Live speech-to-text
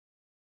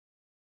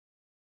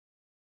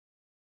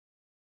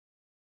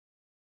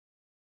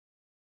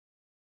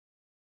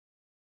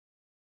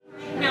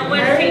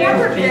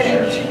ever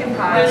getting chicken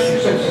pox,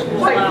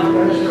 like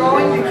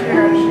going to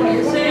care,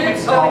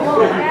 it's so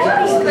long.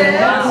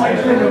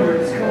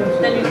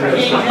 Then you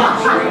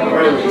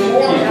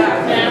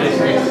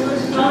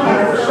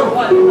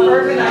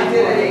Urban, I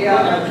did a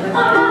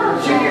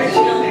junior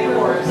cheerleading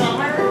course,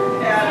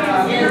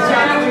 and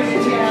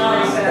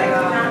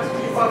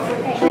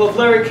Of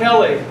Larry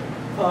Kelley.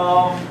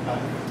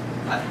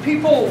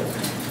 People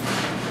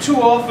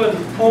too often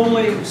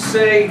only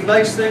say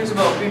nice things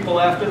about people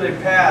after they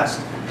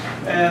passed.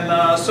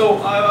 And so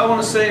I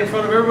want to say in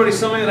front of everybody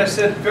something that I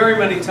said very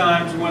many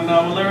times when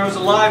Larry was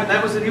alive, and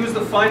that was that he was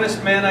the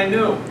finest man I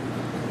knew.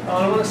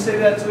 I want to say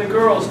that to the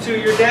girls too.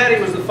 Your daddy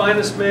was the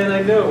finest man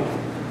I knew.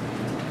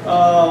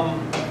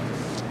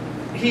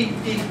 He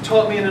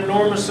taught me an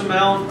enormous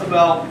amount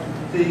about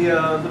the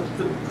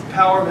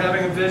power of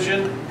having a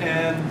vision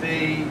and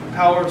the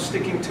power of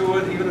sticking to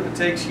it, even if it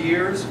takes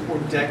years or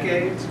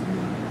decades.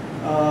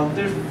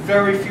 There's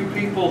very few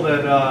people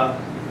that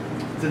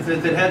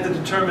that had the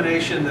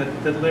determination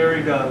that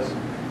Larry does.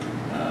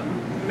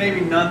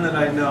 Maybe none that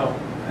I know.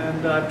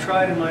 And I've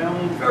tried in my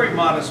own very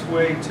modest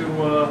way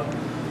to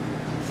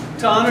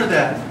honor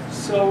that.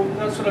 So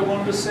that's what I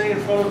wanted to say in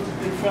front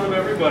of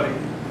everybody.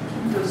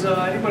 Does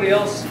anybody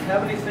else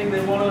have anything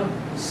they want to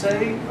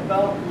say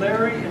about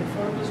Larry in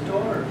front of his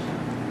daughters?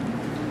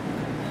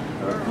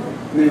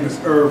 My name is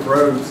Irv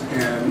Rhodes,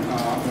 and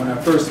when I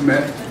first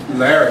met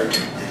Larry,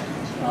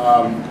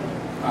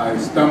 I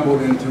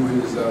stumbled into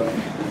his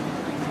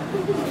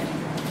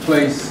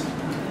place,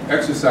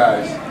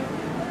 exercise,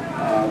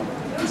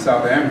 in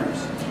South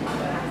Amherst,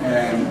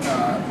 and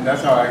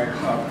that's how I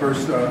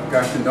first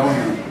got to know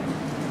him.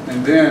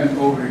 And then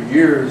over the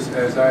years,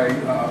 as I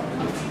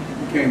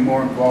became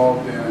more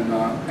involved in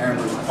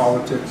Amherst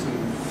politics and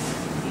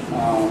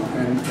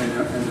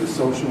the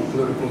social and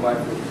political life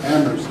of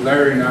Amherst,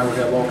 Larry and I would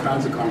have all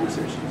kinds of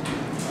conversations.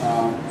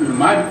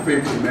 My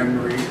favorite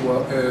memory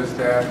is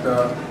that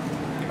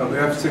of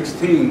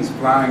F-16s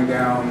flying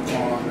down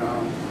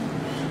on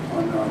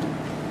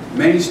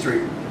Main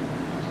Street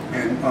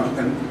and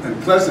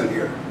Pleasant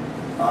here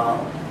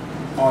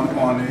on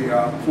the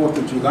 4th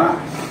of July.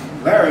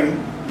 Larry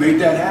made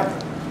that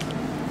happen,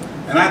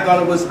 and I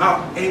thought it was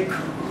an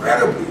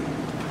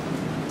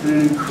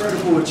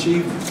incredible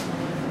achievement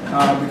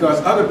because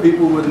other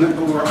people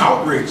were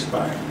outraged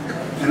by it.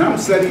 And I'm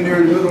sitting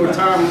there in the middle of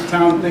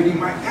town thinking,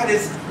 my God,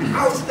 it's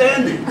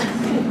outstanding.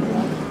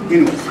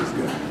 Anyways, it's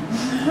good.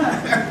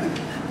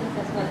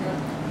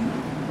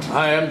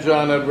 Hi, I'm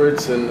John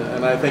Edwards,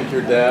 and I think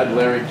your dad,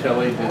 Larry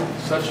Kelley, did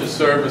such a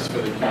service for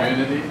the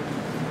community.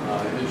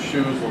 His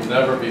shoes will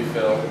never be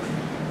filled.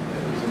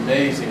 It was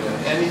amazing.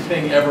 And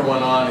anything ever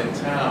went on in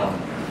town,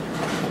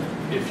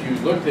 if you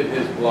looked at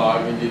his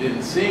blog and you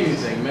didn't see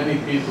anything, many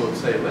people would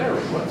say,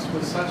 Larry, what's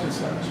with such and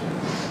such?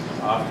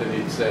 And often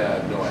he'd say, I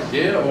have no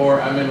idea,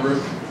 or I'm en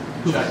route,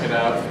 check it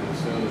out, and as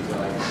soon as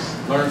I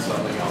learn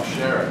something, I'll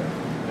share it.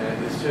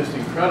 And it's just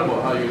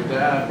incredible how your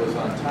dad was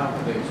on top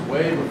of things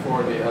way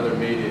before the other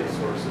media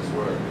sources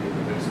were, be it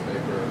the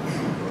newspaper or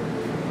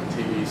the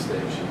TV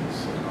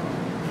stations.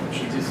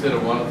 He just did a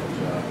wonderful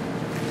job.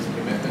 His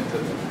commitment to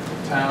the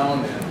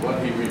town and what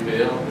he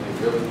revealed, and he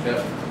really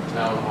kept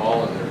town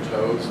hall on their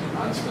toes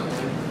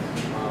constantly.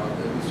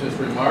 It was just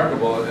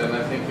remarkable, and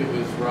I think it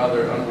was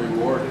rather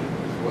unrewarded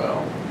as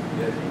well,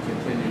 yet he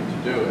continued to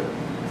do it.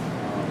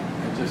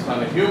 And just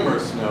on a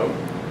humorous note,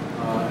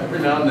 every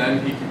now and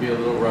then he could be a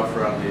little rough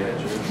around the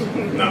edges.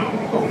 No.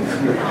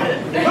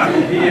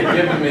 He had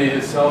given me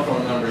his cell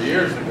phone number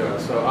years ago,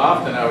 so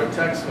often I would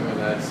text him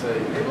and I'd say,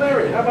 hey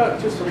Larry, how about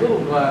just a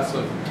little glass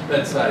of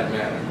bedside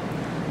manner?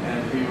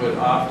 And he would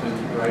often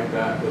write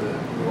back with a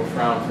little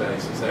frown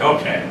face and say,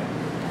 okay.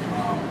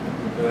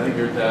 But I think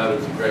your dad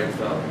was a great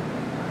fellow.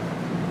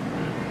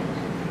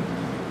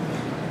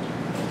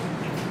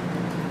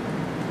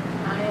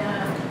 I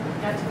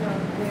got to know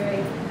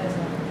Larry as a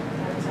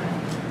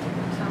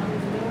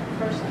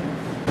person.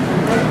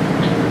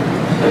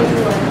 He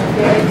was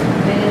very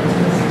committed to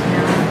this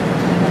town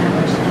of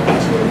Amherst and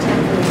to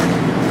Temple.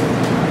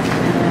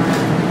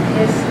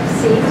 His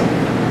seat,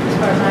 as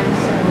far as I'm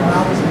concerned, will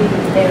always be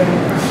there in the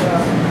front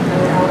row. I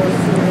will always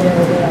see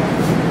Larry there.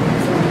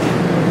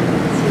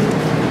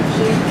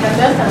 He kept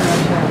us on our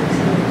toes.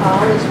 He would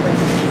always bring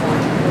us up.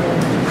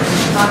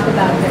 Talk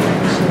about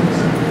different issues.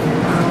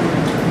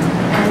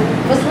 And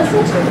just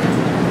listen to him.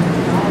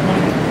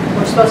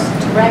 We're supposed to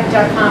direct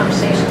our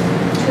conversation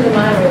to the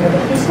moderator,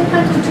 but he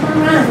sometimes would turn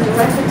around and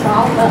direct it to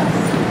all of us.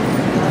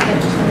 And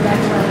just turn back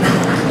around.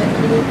 But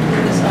he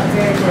was a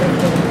very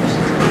dedicated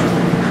person.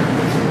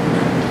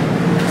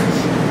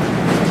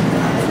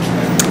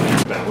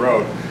 Down the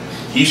road,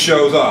 he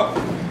shows up,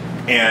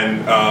 and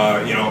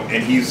you know,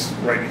 and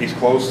he's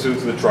close to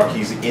the truck.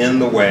 He's in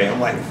the way. I'm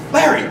like,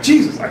 Larry,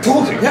 Jesus, I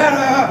told you.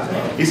 Yeah.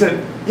 He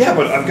said, yeah,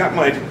 but I've got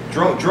my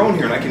drone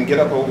here, and I can get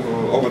up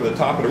over the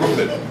top of the roof.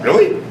 I said,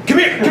 really? Come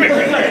here.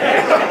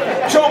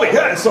 Show me.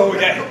 Yeah. So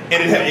yeah,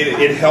 and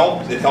it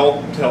helped a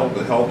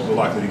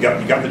lot. You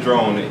got the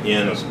drone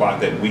in a spot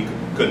that we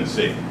couldn't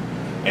see.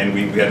 and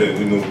we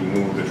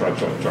moved the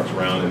trucks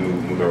around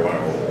and moved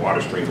our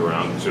water streams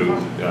around to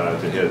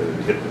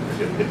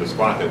hit the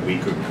spot that we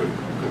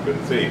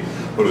couldn't see.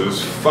 But it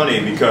was funny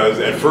because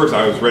at first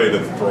I was ready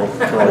to throw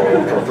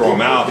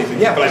him out. He said,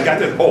 "Yeah, but I got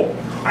this. Oh,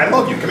 I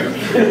love you. Come here."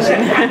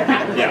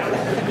 yeah,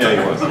 he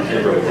was. He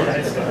really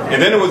was.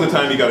 And then there was a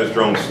time he got his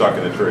drone stuck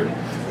in a tree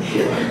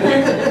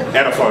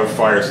at a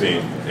fire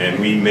scene, and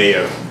we may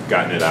have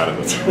gotten it out of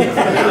the tree.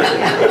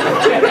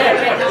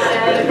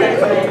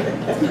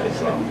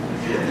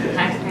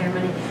 Taxpayer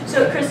money.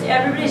 So, Chris,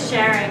 everybody's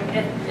sharing.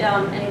 If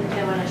anything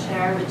they want to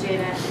share with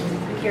Jada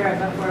and Akira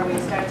before we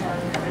start to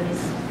uncover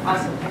these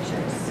awesome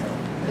pictures. So,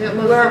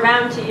 we're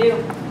around to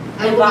you.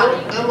 I'm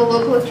a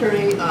local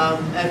attorney.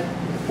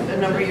 A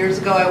number of years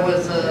ago, I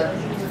was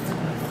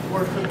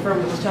worked for the firm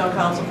that was town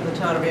council for the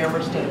town of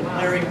Amherst, and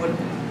Larry would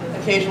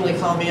occasionally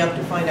call me up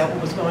to find out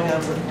what was going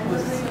on with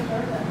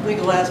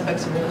legal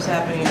aspects of what was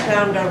happening in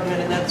town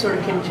government, and that sort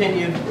of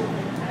continued.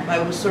 I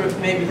was sort of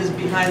maybe his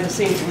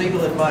behind-the-scenes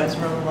legal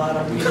advisor on a lot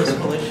of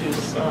municipal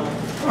issues.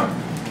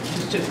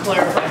 Just to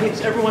clarify,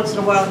 every once in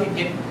a while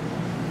he'd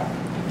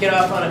get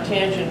off on a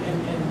tangent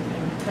and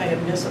kind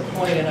of miss a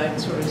point, and I'd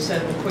sort of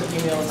send him a quick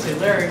email and say,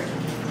 "Larry,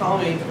 call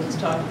me, let's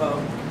talk about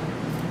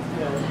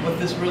what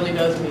this really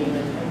does mean,"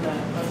 and that.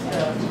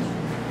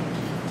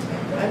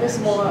 But I miss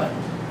him a lot.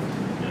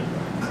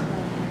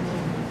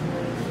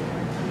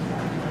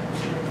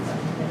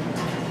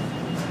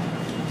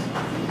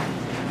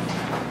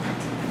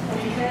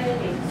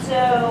 Okay, so,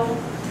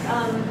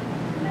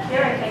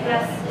 Derek, I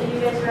guess, are you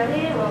guys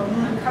ready? We'll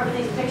uncover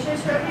these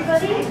pictures for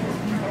everybody.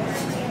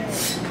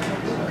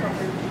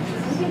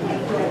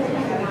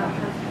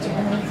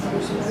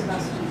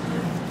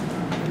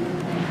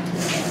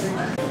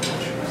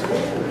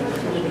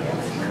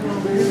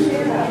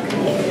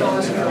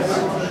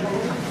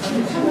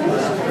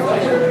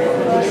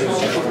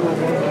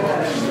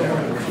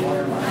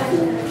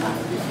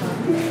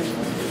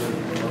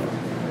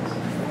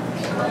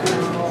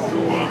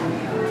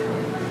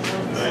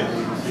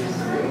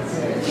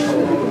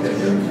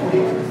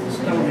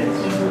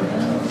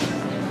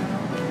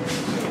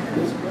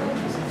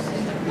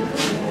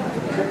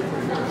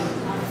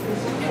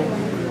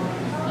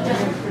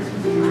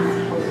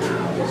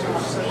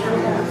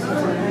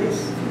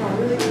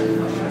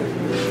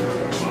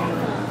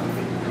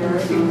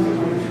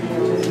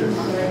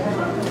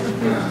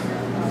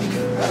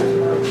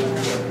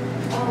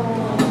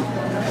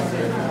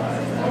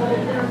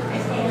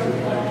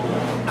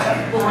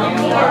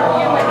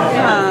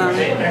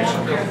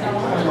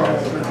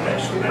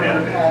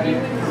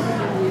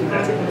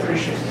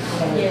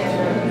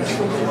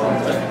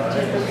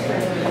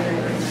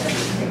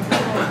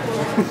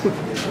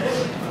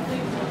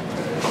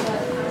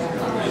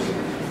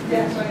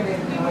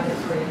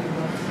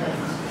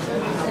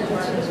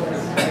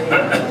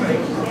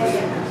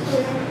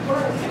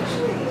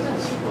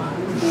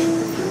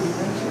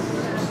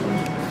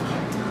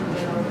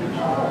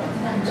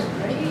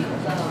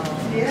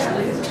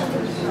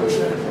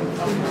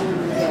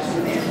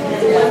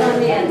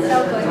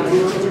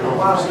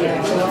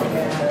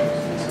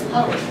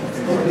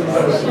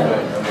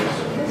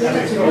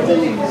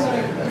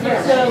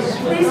 So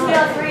please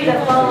feel free to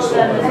follow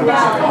them as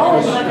well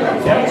and look at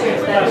the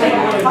pictures that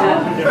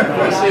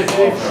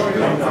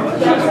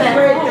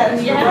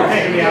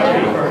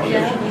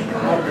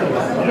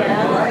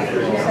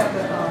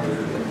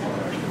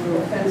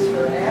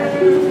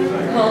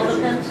Call the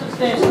fence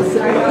substantial.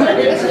 But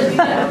it's just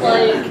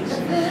like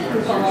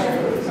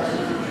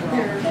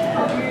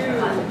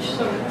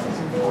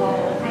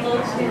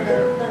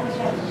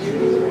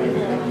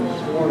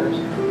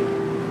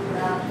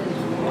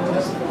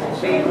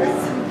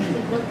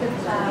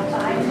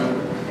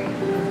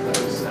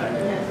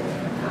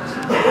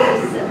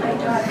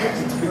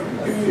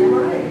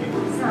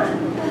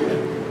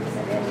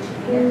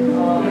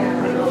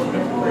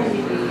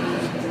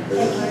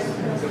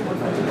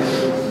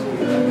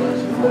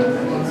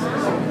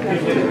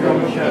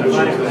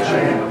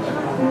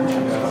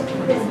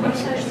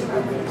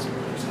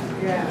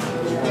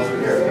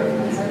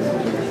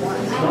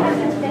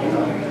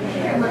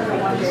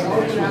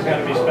It's got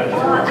to be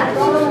special.